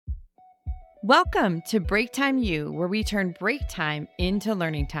Welcome to Break Time U, where we turn break time into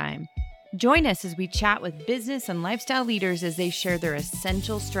learning time. Join us as we chat with business and lifestyle leaders as they share their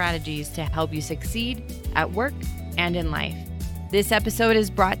essential strategies to help you succeed at work and in life. This episode is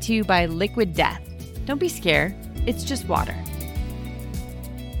brought to you by Liquid Death. Don't be scared, it's just water.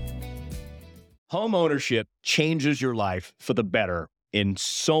 Homeownership changes your life for the better in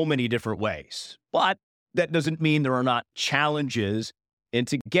so many different ways. But that doesn't mean there are not challenges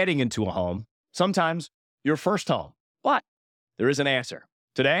into getting into a home. Sometimes your first home. But there is an answer.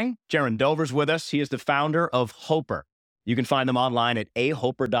 Today, Jaron Dover's with us. He is the founder of Hoper. You can find them online at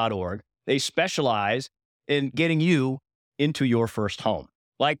ahoper.org. They specialize in getting you into your first home,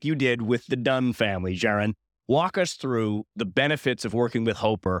 like you did with the Dunn family. Jaron, walk us through the benefits of working with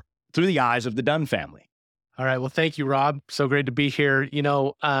Hoper through the eyes of the Dunn family. All right. Well, thank you, Rob. So great to be here.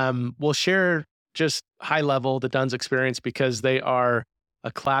 We'll share just high level the Dunn's experience because they are a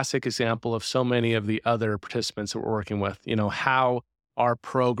classic example of so many of the other participants that we're working with, how our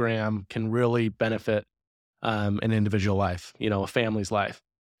program can really benefit an individual life, a family's life.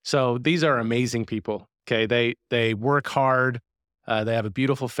 So these are amazing people. Okay. They work hard. They have a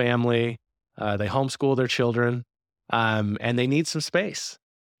beautiful family. They homeschool their children, and they need some space.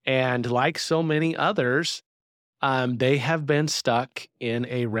 And like so many others, they have been stuck in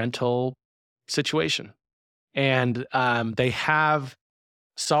a rental situation. And they have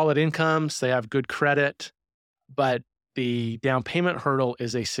solid incomes, they have good credit, but the down payment hurdle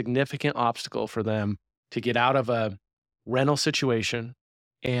is a significant obstacle for them to get out of a rental situation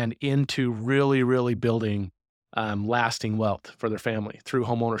and into really, really building lasting wealth for their family through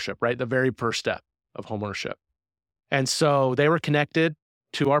homeownership, right? The very first step of homeownership. And so they were connected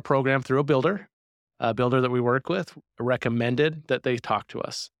to our program through a builder that we work with, recommended that they talk to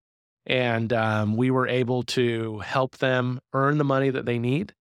us. And we were able to help them earn the money that they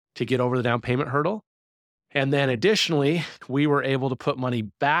need to get over the down payment hurdle. And then additionally, we were able to put money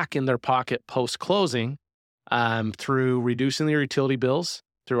back in their pocket post-closing through reducing their utility bills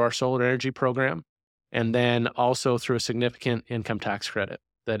through our solar energy program, and then also through a significant income tax credit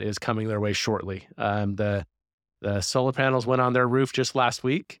that is coming their way shortly. The solar panels went on their roof just last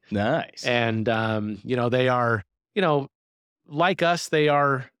week. Nice. And, they are, like us,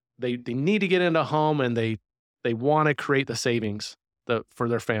 they need to get into a home, and they want to create the savings for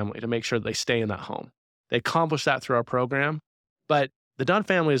their family to make sure that they stay in that home. They accomplish that through our program, but the Dunn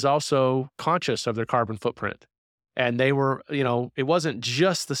family is also conscious of their carbon footprint. And they were, it wasn't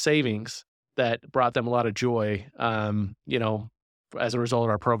just the savings that brought them a lot of joy, as a result of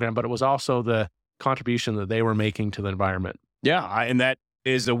our program, but it was also the contribution that they were making to the environment. Yeah, and that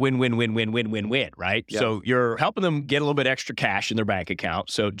is a win-win-win-win-win-win-win, right? Yep. So you're helping them get a little bit extra cash in their bank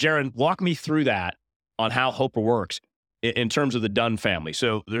account. So Jaron, walk me through that on how Hoper works in terms of the Dunn family.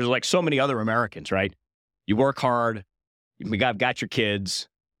 So there's like so many other Americans, right? You work hard, you got your kids,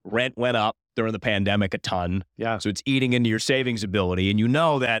 rent went up during the pandemic a ton. Yeah. So it's eating into your savings ability. And you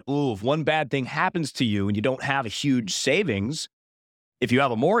know that, if one bad thing happens to you and you don't have a huge savings, if you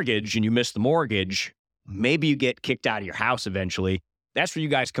have a mortgage and you miss the mortgage, maybe you get kicked out of your house eventually. That's where you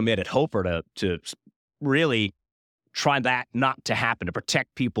guys come in at Hoper to really try that not to happen, to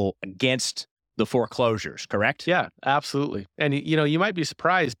protect people against the foreclosures, correct? Yeah, absolutely. And, you might be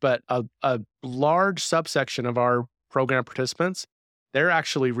surprised, but a large subsection of our program participants, they're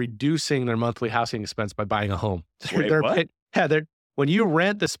actually reducing their monthly housing expense by buying a home. Wait, what? When you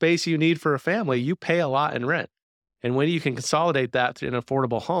rent the space you need for a family, you pay a lot in rent. And when you can consolidate that to an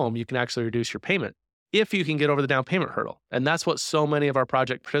affordable home, you can actually reduce your payment if you can get over the down payment hurdle. And that's what so many of our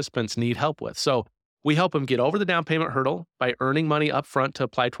project participants need help with. So we help them get over the down payment hurdle by earning money up front to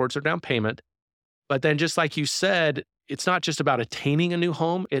apply towards their down payment. But then just like you said, it's not just about attaining a new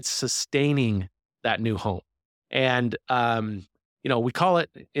home, it's sustaining that new home. And, we call it,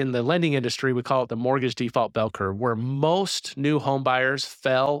 in the lending industry, we call it the mortgage default bell curve, where most new home buyers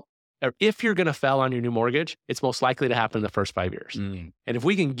fell. Or if you're going to fail on your new mortgage, it's most likely to happen in the first 5 years. And if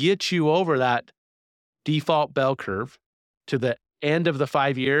we can get you over that default bell curve to the end of the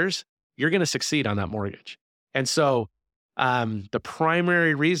 5 years, you're going to succeed on that mortgage. And so the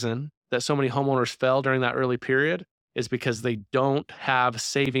primary reason that so many homeowners fail during that early period is because they don't have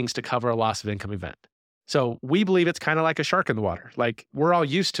savings to cover a loss of income event. So we believe it's kind of like a shark in the water. Like, we're all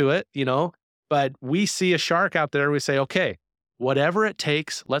used to it, but we see a shark out there. We say, okay, whatever it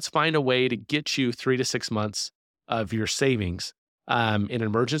takes, let's find a way to get you 3 to 6 months of your savings in an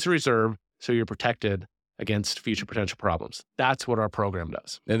emergency reserve so you're protected against future potential problems. That's what our program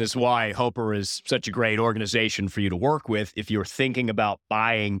does. And this is why Hoper is such a great organization for you to work with if you're thinking about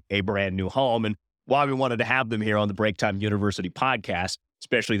buying a brand new home. And why we wanted to have them here on the Break Time University podcast.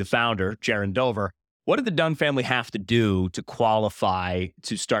 especially the founder, Jaron Dover. What did the Dunn family have to do to qualify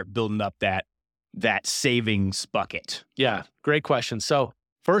to start building up that savings bucket? Yeah, great question. So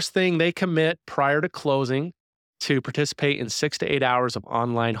first thing, they commit prior to closing to participate in 6 to 8 hours of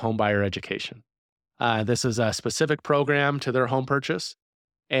online homebuyer education. This is a specific program to their home purchase.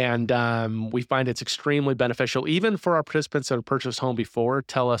 And we find it's extremely beneficial. Even for our participants that have purchased home before,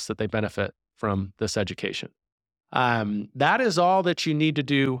 tell us that they benefit from this education. That is all that you need to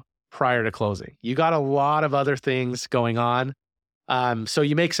do prior to closing. You got a lot of other things going on. So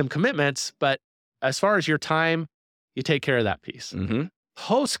you make some commitments, but as far as your time, you take care of that piece. Mm-hmm.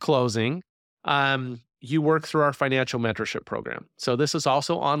 Post-closing, you work through our financial mentorship program. So this is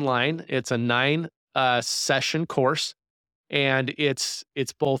also online. It's a 9-session course. And it's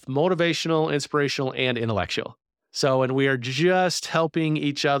both motivational, inspirational, and intellectual. So, and we are just helping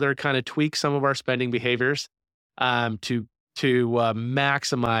each other kind of tweak some of our spending behaviors to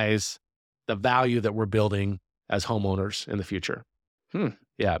maximize the value that we're building as homeowners in the future.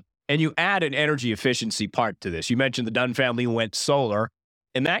 Yeah. And you add an energy efficiency part to this. You mentioned the Dunn family went solar,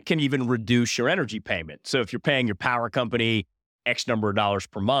 and that can even reduce your energy payment. So if you're paying your power company X number of dollars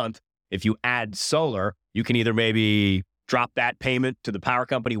per month, if you add solar, you can either maybe drop that payment to the power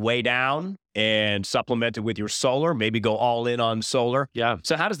company way down and supplement it with your solar, maybe go all in on solar. Yeah.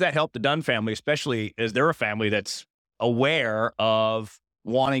 So how does that help the Dunn family, especially as they're a family that's aware of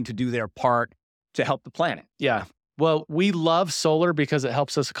wanting to do their part to help the planet? Yeah. Well, we love solar because it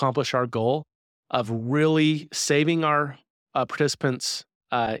helps us accomplish our goal of really saving our participants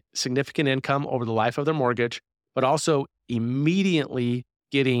significant income over the life of their mortgage, but also immediately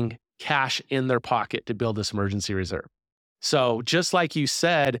getting cash in their pocket to build this emergency reserve. So just like you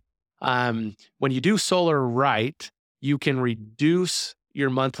said, when you do solar right, you can reduce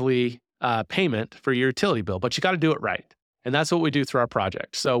your monthly payment for your utility bill, but you got to do it right. And that's what we do through our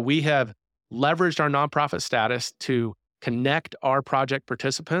project. So we have leveraged our nonprofit status to connect our project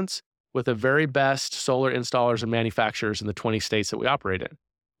participants with the very best solar installers and manufacturers in the 20 states that we operate in.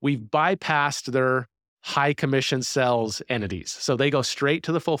 We've bypassed their high commission sales entities. So they go straight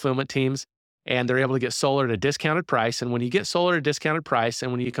to the fulfillment teams, and they're able to get solar at a discounted price. And when you get solar at a discounted price,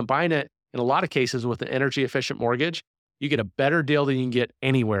 and when you combine it, in a lot of cases, with an energy efficient mortgage, you get a better deal than you can get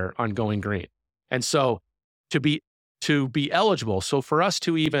anywhere on going green. And so to be eligible, so for us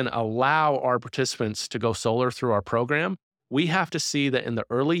to even allow our participants to go solar through our program, we have to see that in the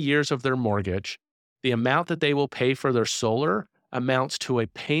early years of their mortgage, the amount that they will pay for their solar amounts to a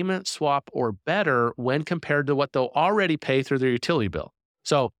payment swap or better when compared to what they'll already pay through their utility bill.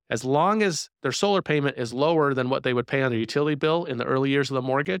 So as long as their solar payment is lower than what they would pay on their utility bill in the early years of the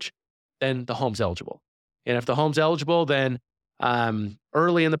mortgage, then the home's eligible. And if the home's eligible, then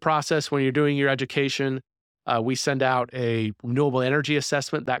early in the process, when you're doing your education, we send out a renewable energy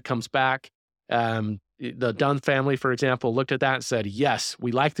assessment that comes back. The Dunn family, for example, looked at that and said, yes,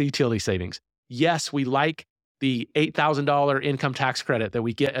 we like the utility savings. Yes, we like the $8,000 income tax credit that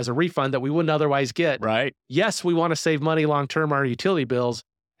we get as a refund that we wouldn't otherwise get. Right. Yes, we want to save money long-term on our utility bills.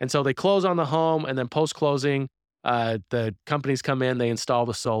 And so they close on the home, and then post-closing, the companies come in, they install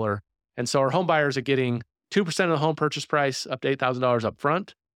the solar. And so our home buyers are getting 2% of the home purchase price up to $8,000 up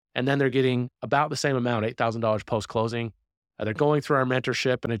front. And then they're getting about the same amount, $8,000 post-closing. They're going through our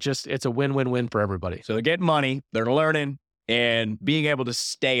mentorship, and it's a win-win-win for everybody. So they're getting money, they're learning, and being able to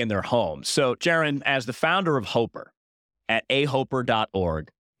stay in their home. So Jaron, as the founder of Hoper at ahoper.org,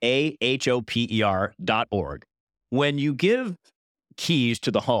 AHOPER.org, when you give keys to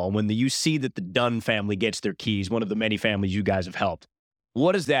the home, when you see that the Dunn family gets their keys, one of the many families you guys have helped,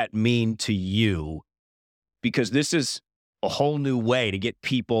 what does that mean to you? Because this is a whole new way to get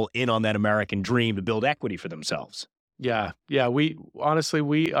people in on that American dream to build equity for themselves. Yeah. We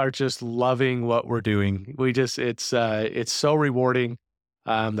are just loving what we're doing. It's so rewarding.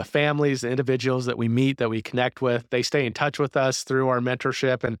 The families, the individuals that we meet, that we connect with, they stay in touch with us through our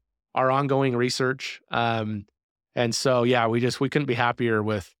mentorship and our ongoing research. And so, yeah, we couldn't be happier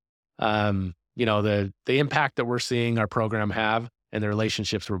with, the impact that we're seeing our program have and the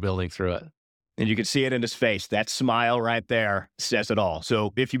relationships we're building through it. And you can see it in his face. That smile right there says it all.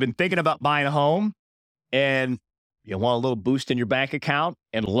 So if you've been thinking about buying a home and you want a little boost in your bank account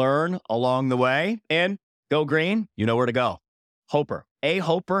and learn along the way and go green, you know where to go. Hoper,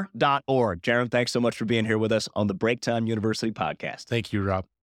 ahoper.org. Jaron, thanks so much for being here with us on the Break Time University podcast. Thank you, Rob.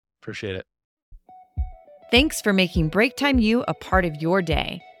 Appreciate it. Thanks for making Break Time U a part of your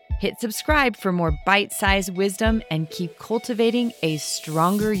day. Hit subscribe for more bite-sized wisdom and keep cultivating a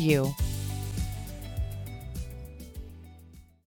stronger you.